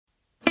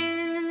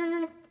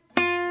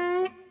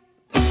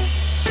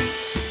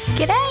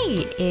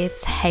G'day,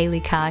 it's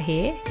Hayley Carr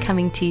here,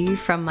 coming to you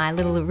from my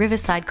little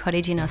riverside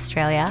cottage in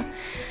Australia.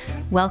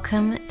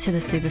 Welcome to the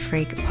Super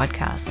Freak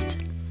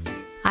podcast.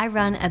 I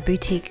run a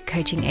boutique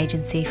coaching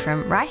agency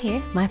from right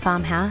here, my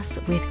farmhouse,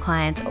 with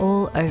clients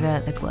all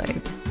over the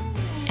globe.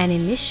 And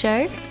in this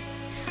show,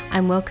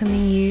 I'm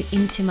welcoming you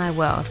into my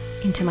world,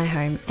 into my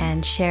home,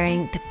 and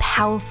sharing the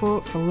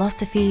powerful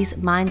philosophies,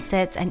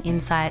 mindsets, and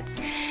insights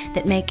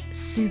that make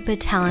super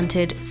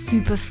talented,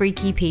 super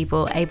freaky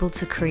people able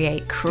to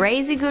create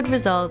crazy good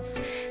results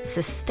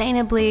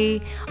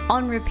sustainably,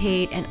 on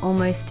repeat, and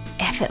almost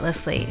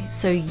effortlessly,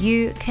 so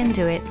you can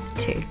do it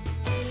too.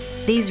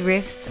 These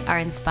riffs are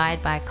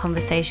inspired by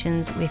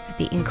conversations with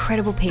the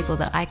incredible people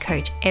that I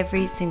coach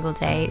every single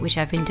day, which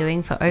I've been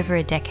doing for over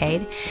a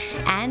decade,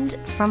 and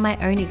from my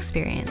own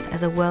experience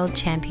as a world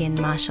champion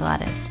martial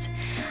artist.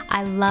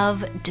 I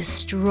love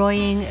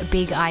destroying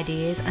big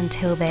ideas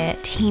until they're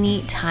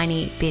teeny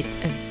tiny bits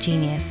of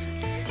genius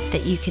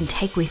that you can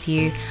take with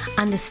you,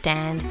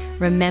 understand,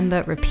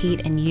 remember,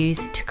 repeat, and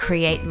use to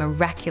create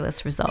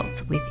miraculous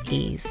results with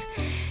ease.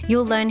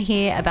 You'll learn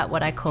here about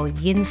what I call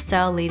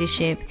yin-style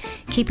leadership,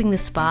 keeping the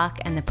spark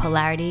and the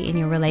polarity in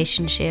your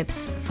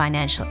relationships,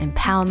 financial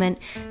empowerment,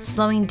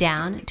 slowing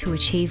down to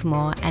achieve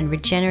more, and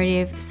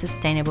regenerative,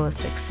 sustainable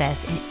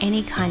success in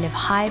any kind of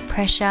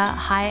high-pressure,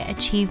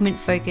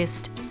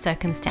 high-achievement-focused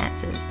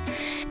circumstances.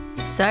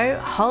 So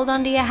hold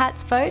on to your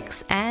hats,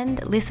 folks,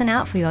 and listen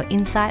out for your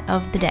insight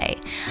of the day.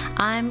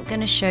 I'm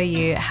going to show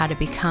you how to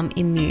become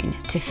immune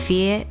to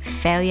fear,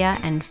 failure,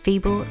 and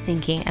feeble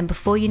thinking. And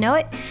before you know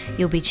it,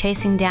 you'll be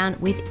chasing down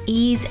with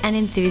ease and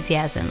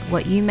enthusiasm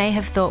what you may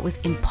have thought was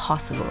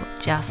impossible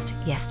just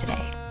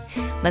yesterday.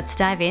 Let's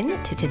dive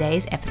into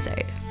today's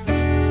episode.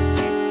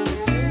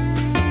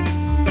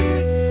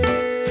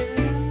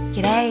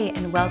 G'day,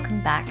 and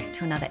welcome back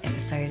to another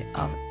episode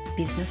of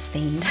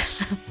business-themed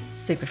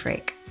Super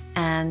Freak.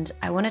 And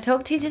I want to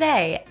talk to you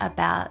today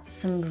about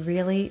some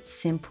really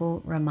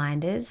simple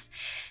reminders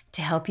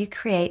to help you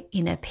create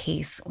inner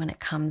peace when it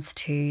comes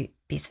to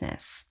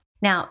business.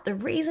 Now, the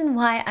reason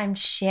why I'm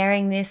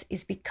sharing this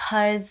is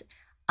because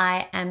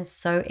I am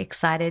so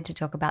excited to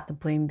talk about the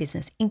Bloom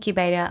Business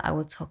Incubator. I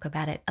will talk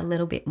about it a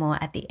little bit more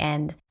at the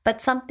end.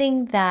 But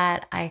something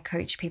that I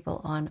coach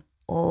people on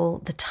all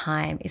the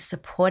time is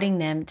supporting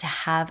them to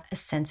have a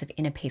sense of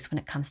inner peace when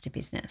it comes to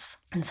business.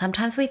 And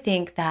sometimes we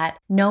think that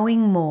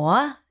knowing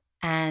more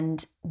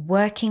and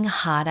working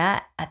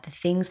harder at the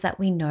things that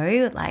we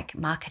know, like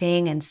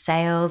marketing and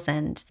sales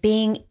and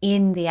being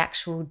in the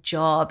actual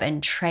job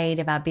and trade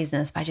of our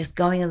business by just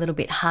going a little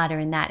bit harder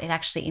in that, it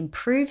actually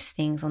improves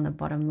things on the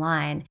bottom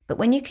line. But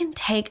when you can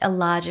take a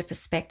larger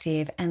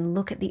perspective and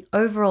look at the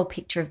overall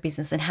picture of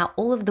business and how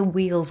all of the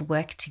wheels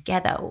work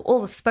together, or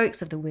all the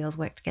spokes of the wheels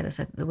work together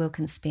so that the wheel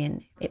can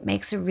spin, it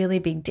makes a really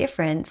big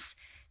difference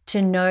to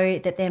know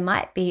that there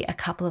might be a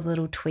couple of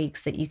little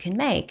tweaks that you can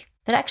make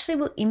that actually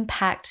will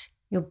impact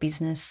your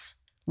business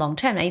long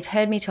term. Now, you've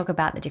heard me talk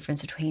about the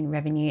difference between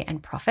revenue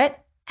and profit,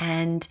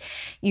 and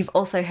you've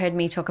also heard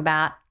me talk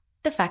about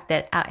the fact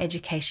that our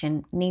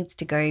education needs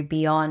to go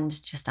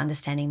beyond just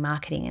understanding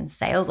marketing and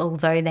sales,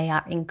 although they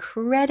are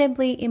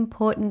incredibly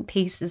important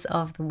pieces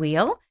of the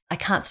wheel. I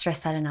can't stress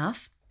that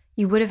enough.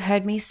 You would have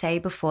heard me say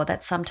before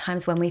that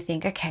sometimes when we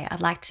think, okay,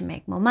 I'd like to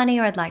make more money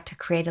or I'd like to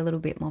create a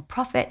little bit more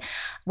profit,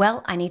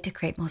 well, I need to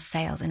create more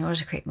sales. In order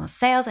to create more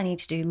sales, I need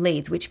to do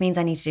leads, which means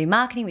I need to do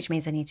marketing, which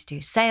means I need to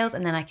do sales,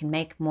 and then I can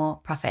make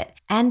more profit.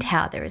 And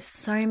how there is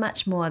so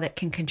much more that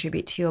can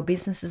contribute to your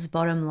business's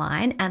bottom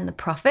line and the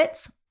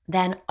profits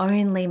than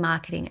only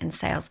marketing and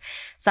sales.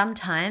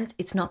 Sometimes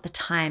it's not the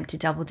time to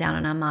double down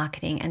on our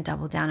marketing and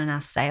double down on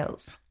our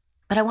sales.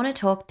 But I want to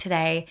talk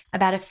today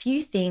about a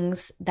few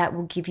things that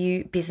will give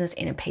you business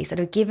inner peace, that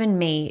have given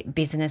me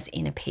business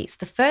inner peace.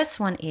 The first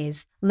one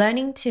is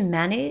learning to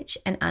manage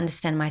and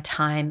understand my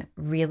time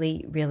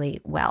really, really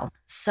well.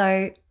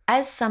 So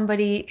as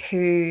somebody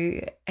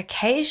who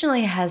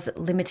occasionally has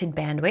limited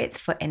bandwidth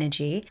for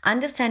energy,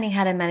 understanding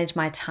how to manage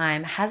my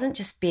time hasn't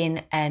just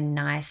been a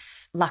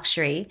nice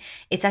luxury,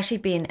 it's actually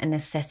been a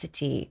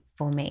necessity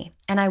for me.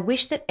 And I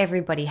wish that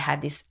everybody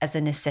had this as a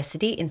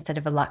necessity instead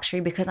of a luxury,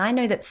 because I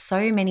know that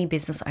so many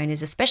business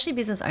owners, especially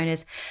business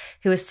owners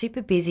who are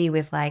super busy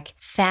with like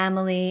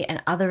family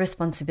and other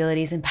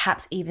responsibilities, and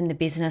perhaps even the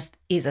business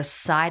is a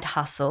side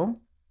hustle,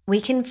 we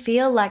can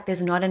feel like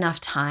there's not enough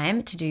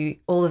time to do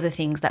all of the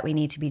things that we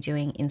need to be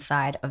doing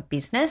inside of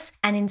business.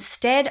 And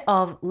instead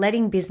of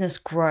letting business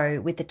grow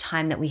with the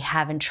time that we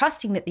have and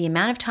trusting that the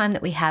amount of time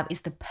that we have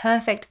is the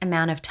perfect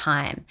amount of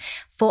time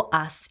for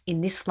us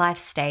in this life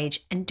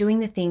stage and doing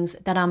the things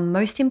that are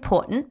most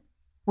important,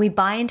 we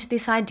buy into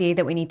this idea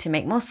that we need to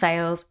make more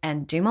sales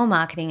and do more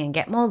marketing and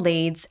get more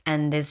leads,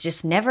 and there's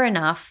just never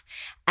enough,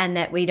 and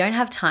that we don't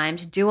have time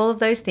to do all of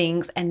those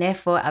things, and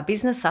therefore our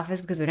business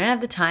suffers because we don't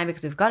have the time,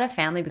 because we've got a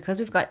family, because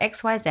we've got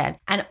XYZ,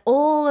 and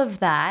all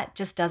of that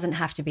just doesn't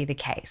have to be the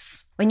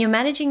case. When you're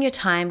managing your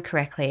time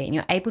correctly and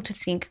you're able to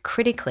think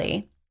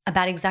critically,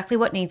 about exactly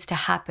what needs to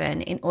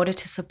happen in order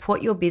to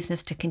support your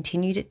business to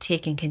continue to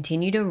tick and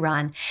continue to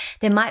run,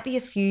 there might be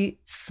a few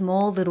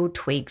small little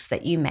tweaks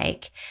that you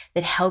make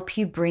that help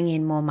you bring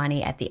in more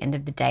money at the end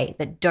of the day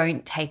that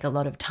don't take a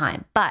lot of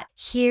time. But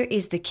here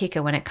is the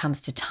kicker when it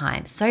comes to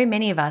time. So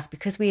many of us,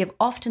 because we have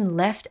often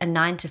left a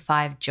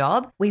 9-to-5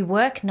 job, we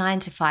work 9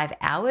 to 5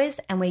 hours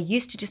and we're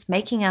used to just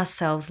making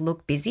ourselves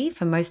look busy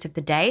for most of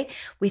the day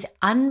with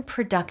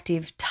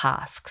unproductive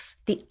tasks.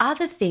 The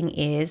other thing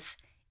is,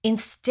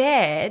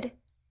 instead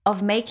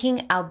of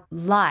making our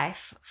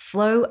life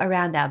flow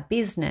around our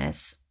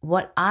business,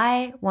 what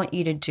I want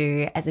you to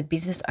do as a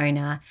business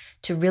owner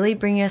to really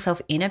bring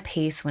yourself inner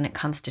peace when it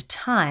comes to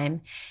time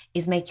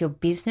is make your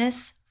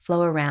business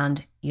flow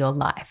around your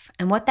life.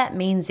 And what that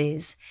means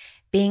is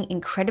being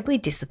incredibly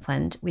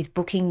disciplined with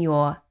booking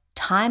your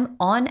time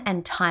on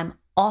and time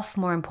off,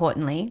 more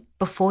importantly,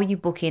 before you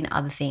book in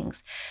other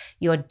things.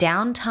 Your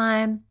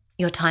downtime,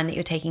 your time that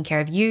you're taking care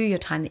of you, your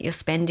time that you're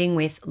spending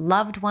with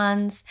loved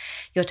ones,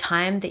 your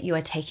time that you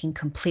are taking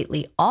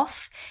completely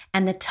off,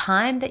 and the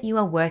time that you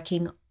are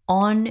working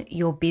on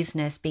your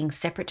business being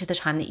separate to the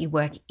time that you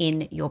work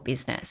in your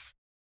business.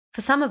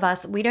 For some of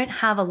us, we don't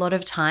have a lot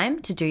of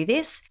time to do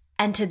this.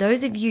 And to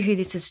those of you who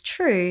this is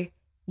true,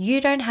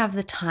 you don't have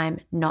the time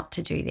not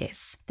to do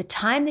this. The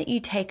time that you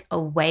take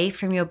away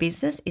from your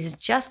business is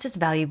just as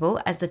valuable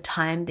as the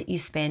time that you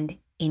spend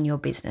in your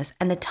business.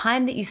 And the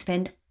time that you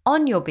spend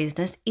on your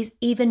business is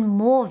even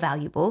more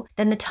valuable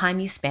than the time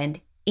you spend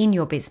in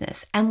your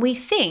business. And we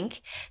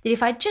think that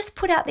if I just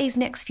put out these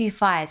next few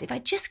fires, if I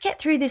just get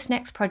through this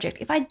next project,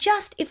 if I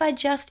just,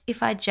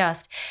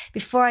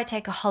 before I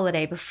take a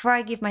holiday, before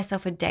I give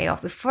myself a day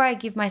off, before I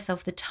give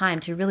myself the time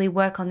to really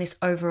work on this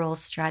overall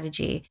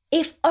strategy,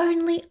 if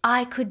only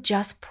I could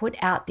just put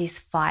out this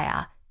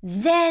fire,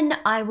 then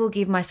I will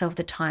give myself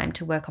the time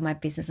to work on my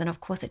business. And of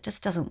course, it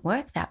just doesn't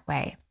work that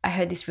way. I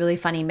heard this really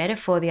funny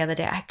metaphor the other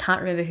day. I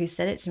can't remember who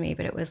said it to me,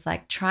 but it was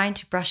like trying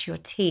to brush your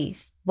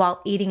teeth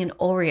while eating an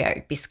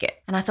Oreo biscuit.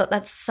 And I thought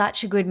that's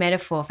such a good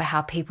metaphor for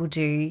how people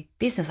do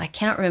business. I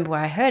cannot remember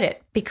where I heard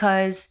it,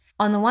 because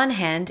on the one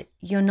hand,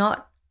 you're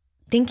not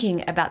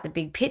thinking about the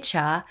big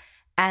picture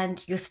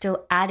and you're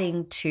still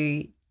adding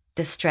to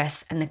the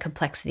stress and the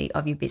complexity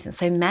of your business.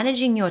 So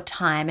managing your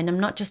time, and I'm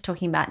not just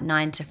talking about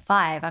 9 to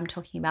 5, I'm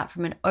talking about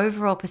from an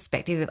overall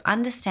perspective of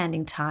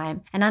understanding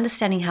time and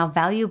understanding how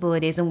valuable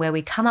it is and where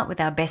we come up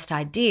with our best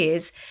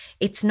ideas.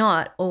 It's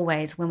not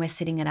always when we're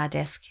sitting at our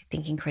desk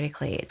thinking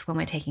critically. It's when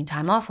we're taking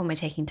time off, when we're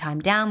taking time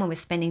down, when we're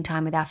spending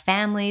time with our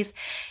families.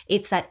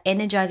 It's that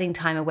energizing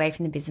time away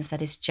from the business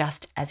that is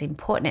just as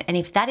important. And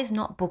if that is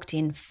not booked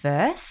in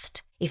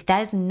first, if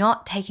that is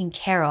not taken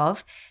care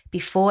of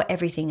before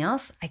everything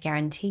else, I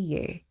guarantee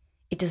you,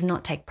 it does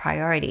not take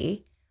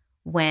priority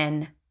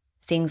when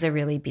things are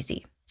really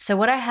busy. So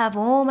what I have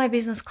all my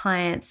business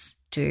clients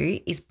do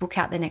is book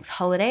out the next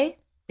holiday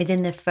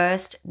within the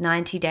first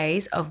 90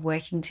 days of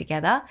working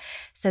together,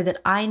 so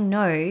that I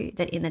know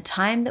that in the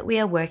time that we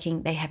are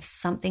working, they have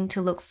something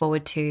to look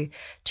forward to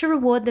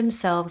reward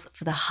themselves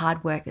for the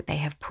hard work that they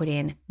have put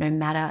in, no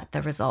matter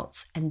the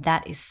results. And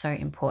that is so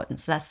important.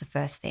 So that's the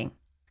first thing.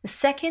 The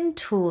second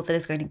tool that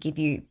is going to give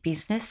you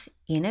business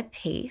inner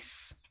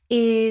peace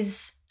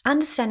is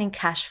understanding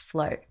cash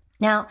flow.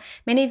 Now,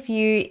 many of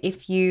you,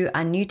 if you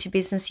are new to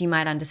business, you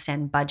might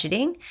understand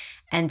budgeting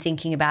and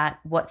thinking about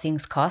what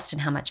things cost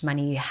and how much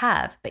money you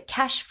have. But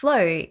cash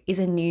flow is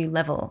a new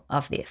level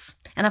of this.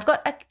 And I've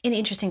got an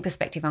interesting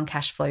perspective on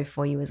cash flow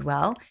for you as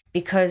well,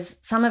 because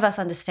some of us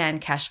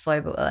understand cash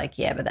flow, but we're like,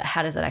 yeah, but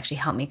how does that actually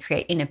help me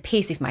create inner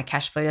peace if my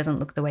cash flow doesn't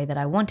look the way that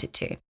I want it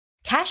to?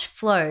 Cash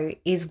flow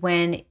is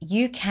when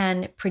you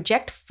can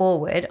project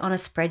forward on a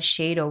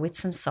spreadsheet or with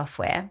some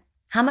software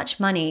how much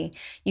money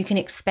you can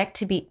expect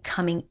to be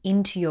coming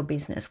into your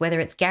business, whether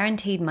it's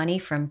guaranteed money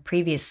from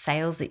previous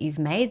sales that you've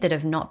made that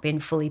have not been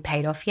fully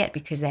paid off yet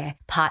because they're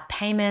part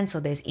payments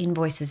or there's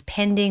invoices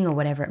pending or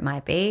whatever it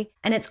might be.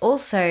 And it's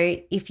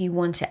also, if you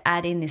want to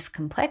add in this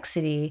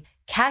complexity,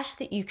 cash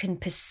that you can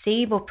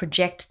perceive or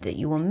project that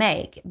you will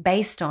make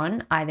based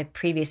on either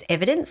previous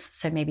evidence,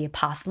 so maybe a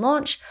past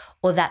launch,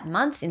 or that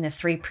month in the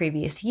 3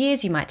 previous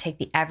years. You might take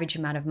the average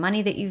amount of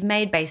money that you've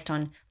made based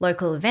on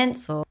local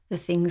events or the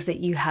things that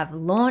you have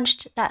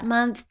launched that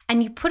month,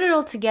 and you put it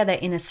all together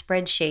in a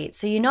spreadsheet.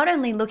 So you're not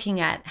only looking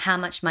at how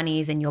much money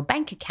is in your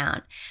bank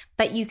account,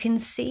 but you can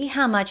see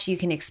how much you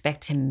can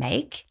expect to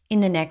make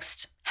in the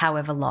next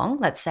however long,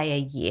 let's say a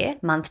year,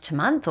 month to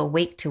month, or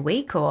week to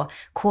week, or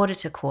quarter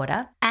to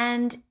quarter.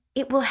 And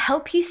it will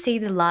help you see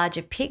the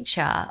larger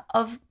picture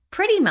of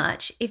pretty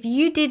much, if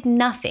you did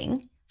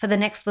nothing for the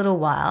next little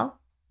while,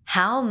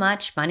 how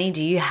much money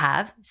do you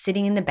have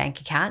sitting in the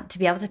bank account to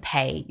be able to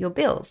pay your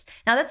bills?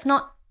 Now, that's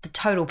not the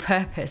total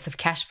purpose of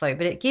cash flow,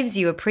 but it gives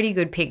you a pretty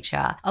good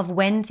picture of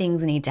when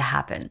things need to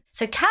happen.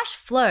 So cash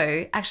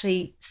flow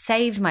actually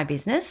saved my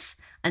business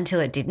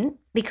until it didn't,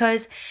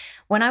 because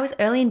when I was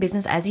early in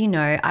business, as you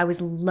know, I was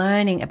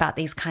learning about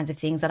these kinds of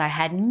things that I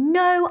had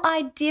no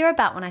idea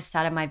about when I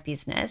started my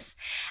business.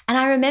 And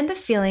I remember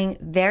feeling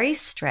very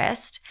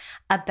stressed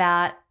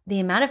about the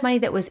amount of money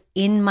that was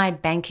in my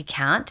bank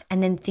account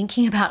and then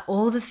thinking about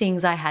all the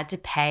things I had to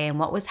pay and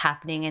what was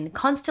happening and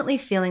constantly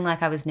feeling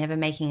like I was never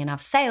making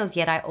enough sales,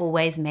 yet I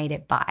always made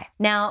it by.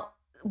 Now,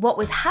 what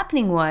was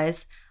happening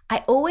was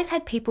I always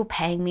had people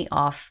paying me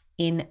off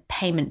in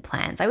payment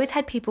plans. I always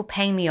had people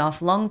paying me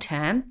off long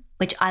term,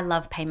 which I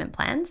love payment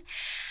plans.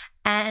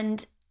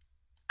 And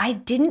I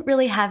didn't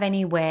really have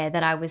anywhere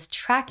that I was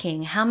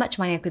tracking how much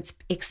money I could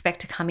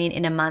expect to come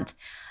in a month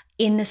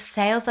in the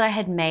sales that I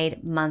had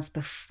made months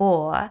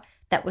before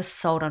that was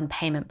sold on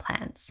payment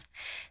plans.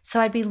 So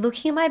I'd be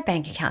looking at my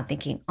bank account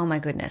thinking, oh my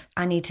goodness,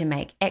 I need to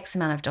make X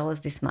amount of dollars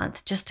this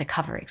month just to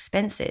cover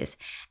expenses,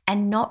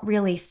 and not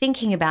really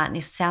thinking about, and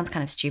it sounds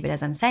kind of stupid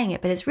as I'm saying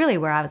it, but it's really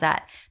where I was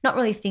at, not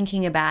really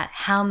thinking about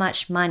how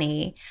much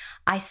money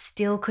I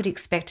still could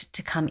expect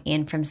to come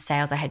in from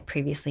sales I had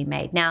previously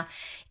made. Now,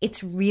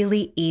 it's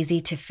really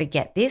easy to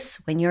forget this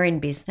when you're in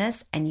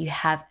business and you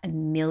have a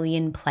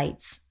million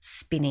plates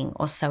spinning,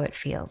 or so it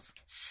feels.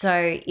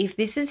 So if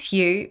this is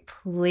you,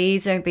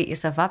 please don't beat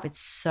yourself up. It's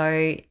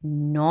so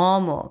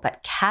normal.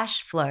 But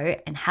cash flow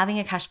and having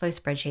a cash flow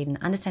spreadsheet and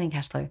understanding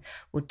cash flow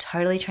will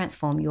totally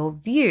transform your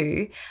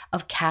view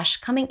of cash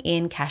coming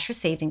in, cash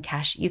received, and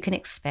cash you can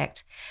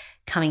expect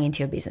coming into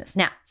your business.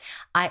 Now,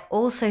 I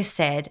also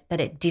said that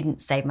it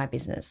didn't save my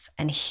business,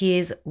 and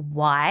here's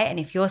why. And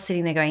if you're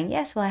sitting there going,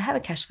 yes, well, I have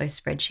a cash flow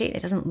spreadsheet,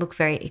 it doesn't look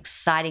very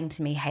exciting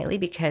to me, Hayley,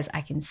 because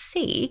I can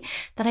see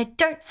that I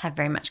don't have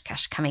very much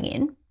cash coming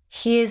in.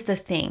 Here's the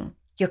thing.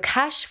 Your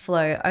cash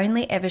flow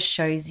only ever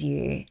shows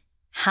you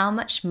how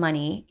much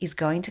money is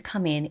going to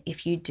come in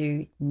if you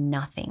do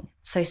nothing.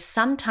 So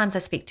sometimes I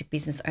speak to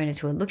business owners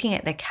who are looking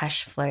at their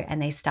cash flow and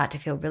they start to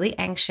feel really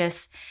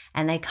anxious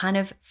and they kind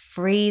of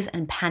freeze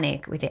and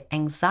panic with their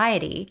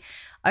anxiety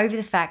over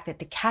the fact that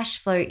the cash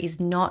flow is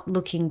not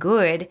looking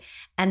good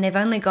and they've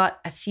only got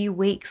a few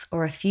weeks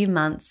or a few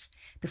months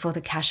before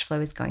the cash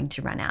flow is going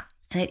to run out.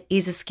 And it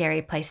is a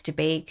scary place to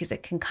be because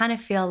it can kind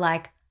of feel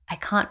like I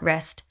can't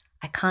rest,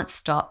 I can't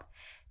stop,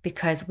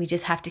 because we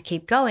just have to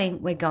keep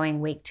going. We're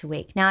going week to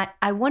week. Now,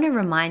 I want to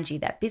remind you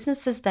that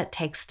businesses that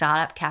take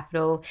startup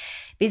capital,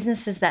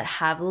 businesses that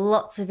have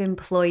lots of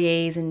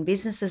employees, and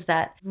businesses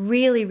that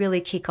really,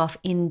 really kick off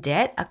in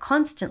debt are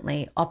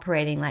constantly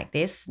operating like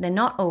this. They're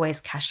not always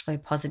cash flow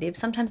positive.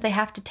 Sometimes they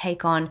have to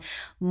take on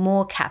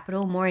more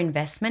capital, more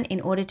investment in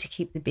order to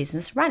keep the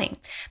business running.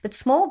 But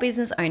small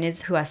business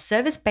owners who are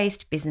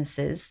service-based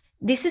businesses,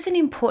 this is an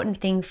important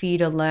thing for you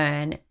to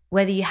learn,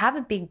 whether you have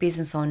a big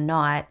business or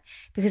not,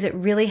 because it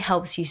really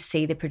helps you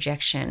see the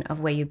projection of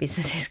where your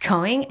business is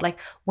going, like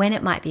when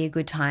it might be a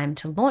good time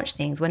to launch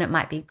things, when it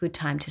might be a good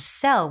time to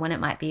sell, when it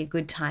might be a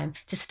good time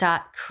to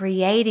start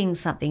creating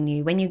something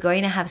new, when you're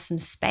going to have some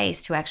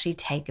space to actually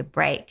take a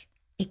break.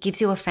 It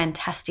gives you a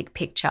fantastic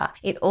picture.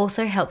 It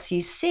also helps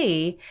you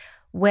see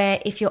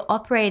where, if you're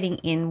operating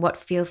in what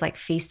feels like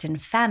feast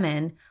and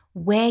famine,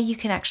 where you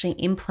can actually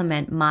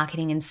implement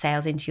marketing and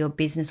sales into your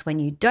business when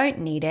you don't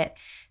need it,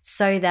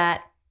 so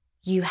that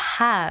you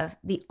have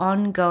the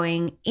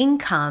ongoing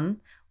income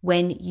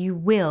when you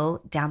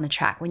will down the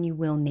track, when you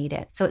will need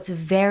it. So it's a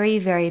very,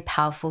 very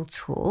powerful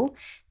tool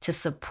to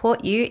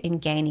support you in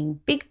gaining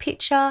big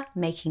picture,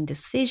 making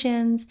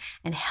decisions,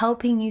 and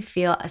helping you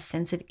feel a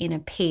sense of inner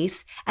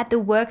peace at the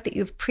work that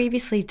you've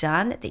previously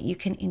done that you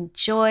can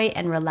enjoy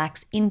and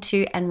relax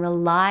into and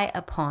rely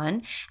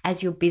upon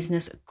as your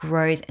business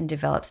grows and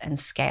develops and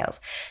scales.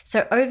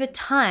 So over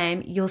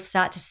time, you'll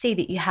start to see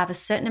that you have a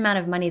certain amount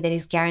of money that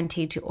is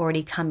guaranteed to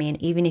already come in,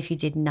 even if you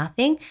did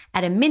nothing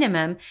at a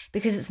minimum,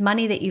 because it's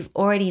money that you've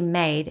already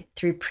made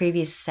through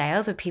previous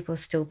sales or people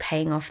still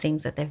paying off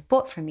things that they've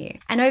bought from you.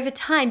 And over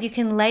time, you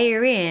can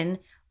layer in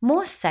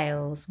more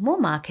sales, more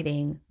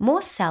marketing,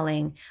 more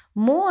selling,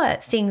 more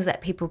things that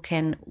people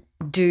can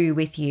do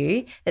with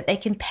you that they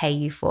can pay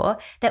you for,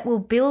 that will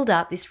build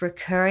up this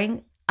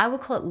recurring, I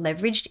would call it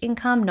leveraged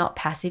income, not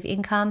passive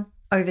income,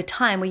 over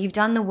time, where you've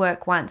done the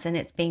work once and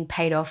it's being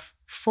paid off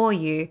for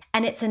you.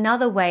 And it's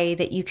another way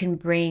that you can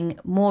bring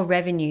more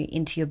revenue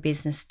into your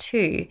business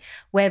too,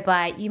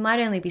 whereby you might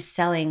only be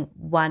selling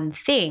one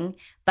thing,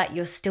 but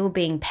you're still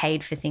being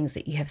paid for things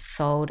that you have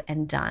sold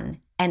and done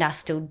and are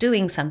still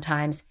doing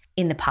sometimes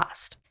in the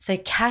past. So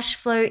cash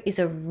flow is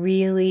a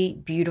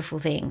really beautiful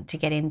thing to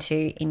get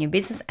into in your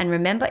business. And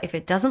remember, if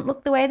it doesn't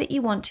look the way that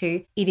you want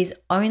to, it is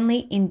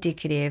only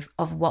indicative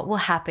of what will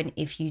happen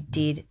if you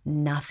did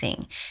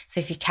nothing.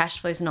 So if your cash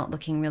flow is not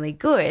looking really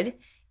good,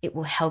 it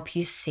will help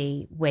you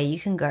see where you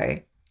can go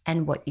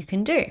and what you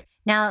can do.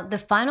 Now, the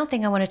final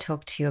thing I want to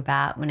talk to you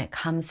about when it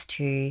comes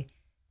to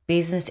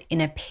business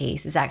inner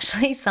peace is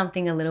actually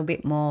something a little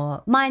bit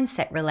more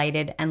mindset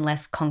related and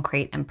less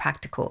concrete and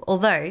practical,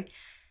 although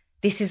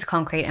this is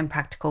concrete and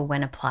practical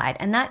when applied,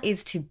 and that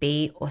is to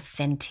be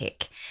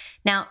authentic.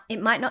 Now,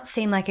 it might not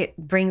seem like it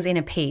brings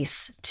inner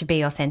peace to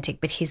be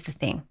authentic, but here's the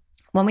thing.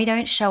 when we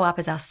don't show up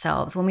as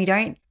ourselves, when we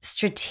don't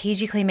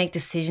strategically make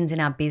decisions in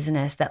our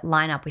business that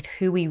line up with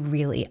who we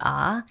really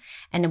are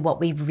and what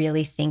we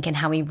really think and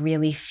how we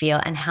really feel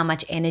and how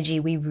much energy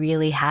we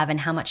really have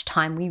and how much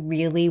time we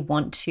really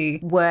want to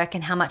work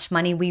and how much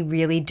money we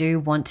really do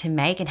want to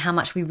make and how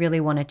much we really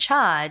want to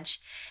charge,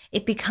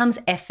 it becomes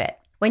effort.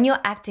 When you're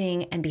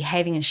acting and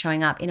behaving and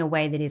showing up in a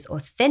way that is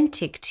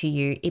authentic to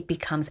you, it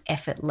becomes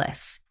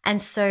effortless. And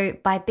so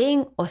by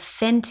being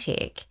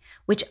authentic,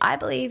 which I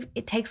believe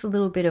it takes a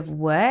little bit of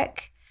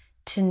work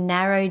to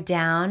narrow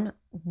down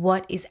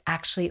what is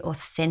actually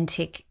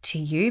authentic to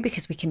you,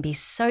 because we can be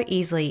so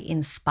easily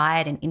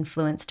inspired and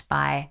influenced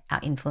by our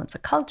influencer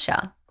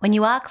culture. When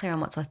you are clear on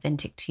what's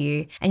authentic to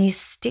you and you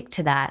stick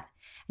to that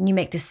and you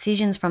make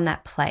decisions from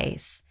that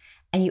place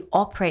and you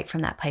operate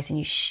from that place and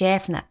you share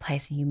from that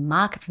place and you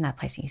market from that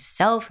place and you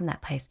sell from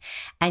that place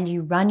and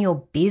you run your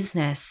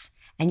business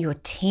and your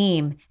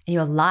team and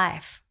your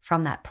life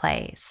from that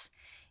place,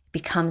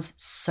 becomes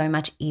so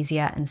much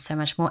easier and so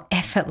much more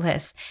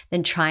effortless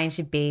than trying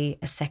to be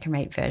a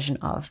second-rate version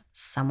of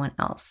someone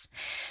else.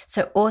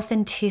 So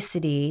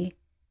authenticity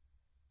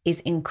is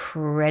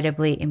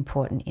incredibly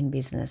important in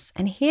business.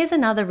 And here's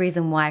another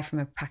reason why from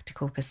a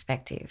practical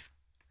perspective.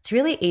 It's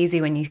really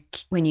easy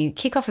when you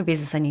kick off a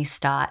business and you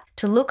start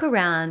to look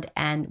around,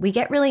 and we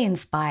get really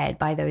inspired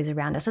by those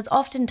around us. That's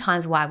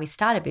oftentimes why we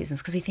start a business,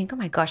 because we think, oh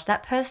my gosh,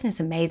 that person is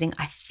amazing.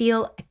 I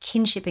feel a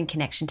kinship and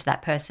connection to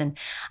that person.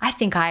 I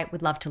think I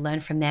would love to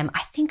learn from them.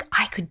 I think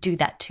I could do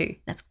that too.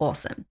 That's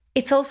awesome.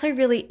 It's also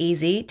really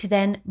easy to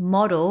then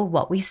model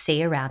what we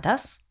see around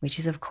us, which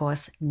is of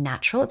course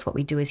natural. It's what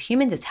we do as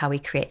humans. It's how we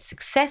create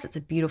success. It's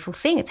a beautiful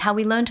thing. It's how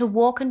we learn to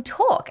walk and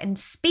talk and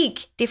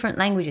speak different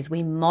languages.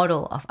 We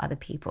model off other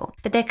people.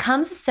 But there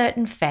comes a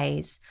certain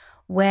phase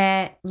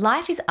where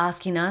life is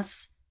asking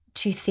us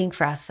to think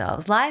for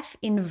ourselves. Life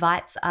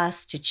invites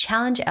us to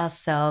challenge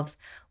ourselves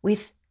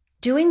with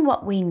doing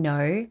what we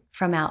know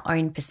from our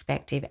own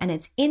perspective. And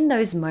it's in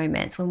those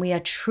moments when we are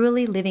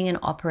truly living and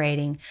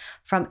operating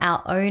from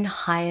our own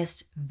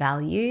highest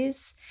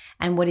values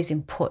and what is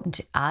important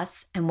to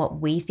us and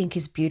what we think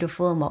is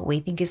beautiful and what we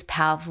think is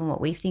powerful and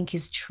what we think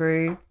is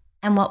true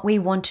and what we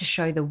want to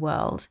show the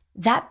world.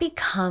 That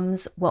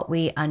becomes what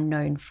we are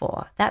known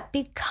for. That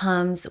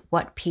becomes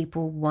what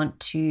people want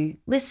to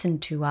listen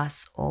to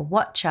us or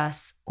watch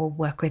us or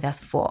work with us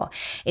for.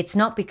 It's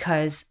not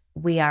because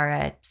we are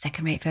a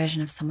second-rate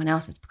version of someone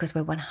else. It's because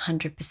we're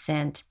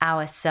 100%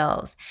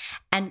 ourselves.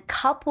 And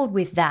coupled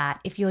with that,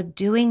 if you're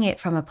doing it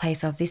from a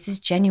place of this is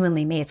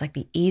genuinely me, it's like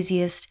the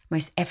easiest,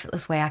 most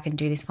effortless way I can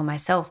do this for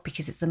myself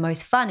because it's the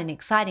most fun and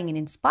exciting and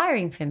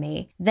inspiring for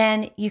me,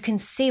 then you can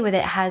see where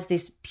it has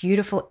this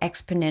beautiful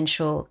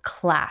exponential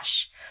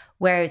clash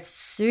where it's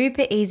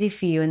super easy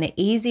for you, and the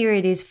easier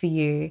it is for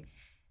you,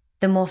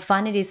 the more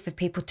fun it is for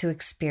people to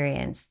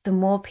experience, the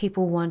more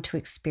people want to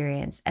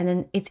experience. And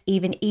then it's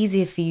even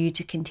easier for you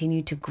to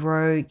continue to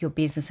grow your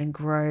business and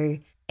grow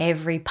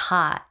every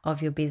part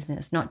of your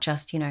business, not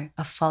just,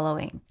 a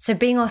following. So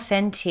being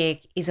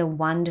authentic is a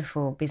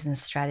wonderful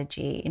business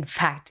strategy. In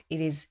fact, it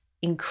is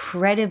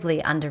incredibly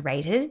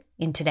underrated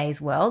in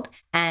today's world,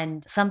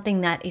 and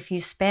something that if you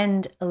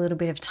spend a little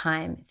bit of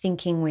time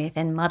thinking with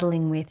and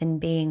muddling with and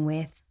being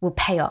with will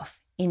pay off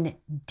in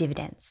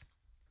dividends.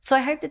 So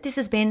I hope that this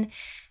has been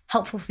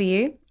helpful for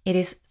you. It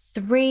is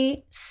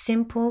 3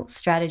 simple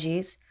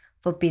strategies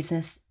for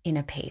business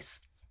inner peace.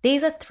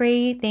 These are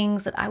 3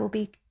 things that I will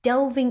be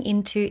delving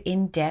into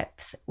in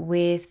depth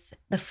with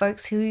the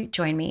folks who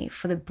join me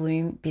for the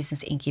Bloom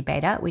Business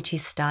Incubator, which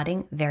is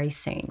starting very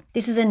soon.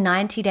 This is a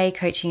 90-day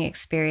coaching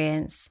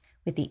experience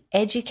with the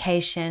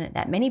education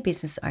that many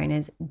business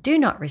owners do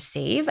not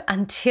receive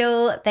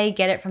until they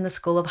get it from the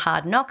School of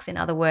Hard Knocks. In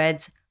other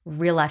words,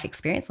 real life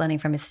experience, learning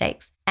from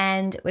mistakes.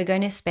 And we're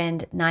going to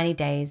spend 90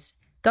 days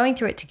going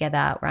through it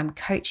together, where I'm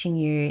coaching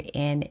you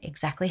in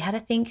exactly how to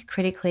think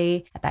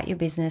critically about your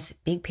business,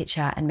 big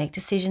picture, and make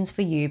decisions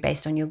for you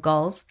based on your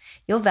goals,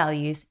 your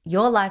values,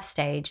 your life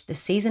stage, the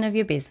season of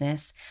your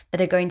business that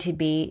are going to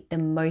be the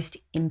most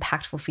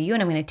impactful for you.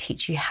 And I'm going to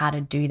teach you how to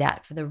do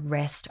that for the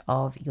rest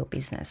of your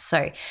business. So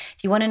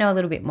if you want to know a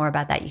little bit more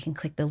about that, you can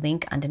click the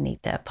link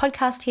underneath the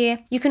podcast here.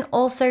 You can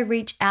also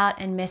reach out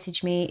and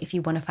message me if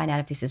you want to find out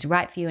if this is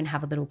right for you and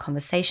have a little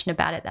conversation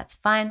about it. That's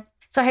fine.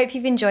 So I hope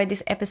you've enjoyed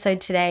this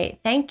episode today.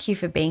 Thank you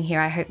for being here.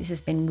 I hope this has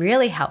been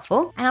really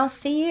helpful, and I'll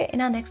see you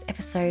in our next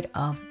episode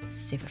of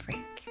Super Freak.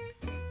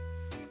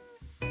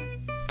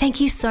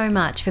 Thank you so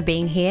much for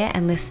being here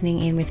and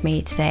listening in with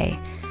me today.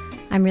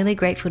 I'm really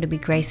grateful to be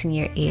gracing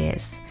your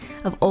ears.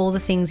 Of all the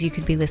things you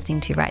could be listening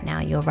to right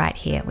now, you're right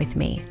here with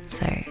me.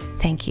 So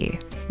thank you.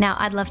 Now,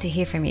 I'd love to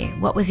hear from you.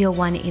 What was your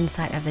one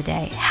insight of the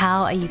day?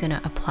 How are you going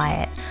to apply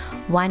it?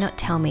 Why not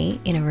tell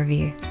me in a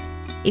review?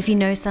 If you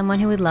know someone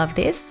who would love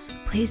this,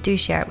 please do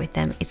share it with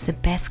them. It's the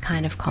best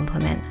kind of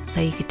compliment.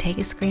 So you could take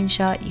a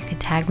screenshot, you could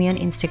tag me on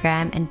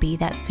Instagram and be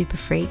that super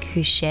freak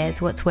who shares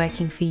what's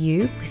working for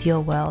you with your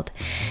world.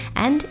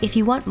 And if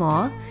you want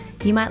more,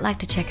 you might like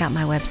to check out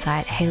my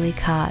website,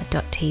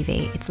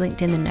 hayleycarr.tv. It's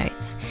linked in the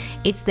notes.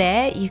 It's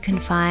there you can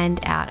find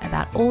out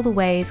about all the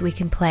ways we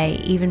can play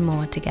even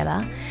more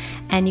together.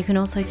 And you can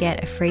also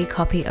get a free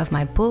copy of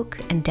my book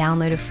and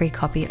download a free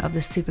copy of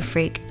the Super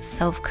Freak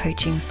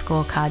Self-Coaching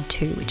Scorecard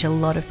too, which a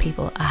lot of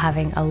people are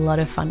having a lot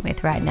of fun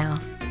with right now.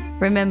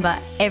 Remember,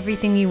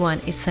 everything you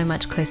want is so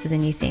much closer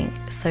than you think.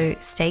 So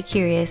stay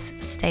curious,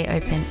 stay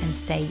open, and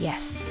say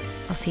yes.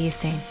 I'll see you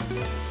soon.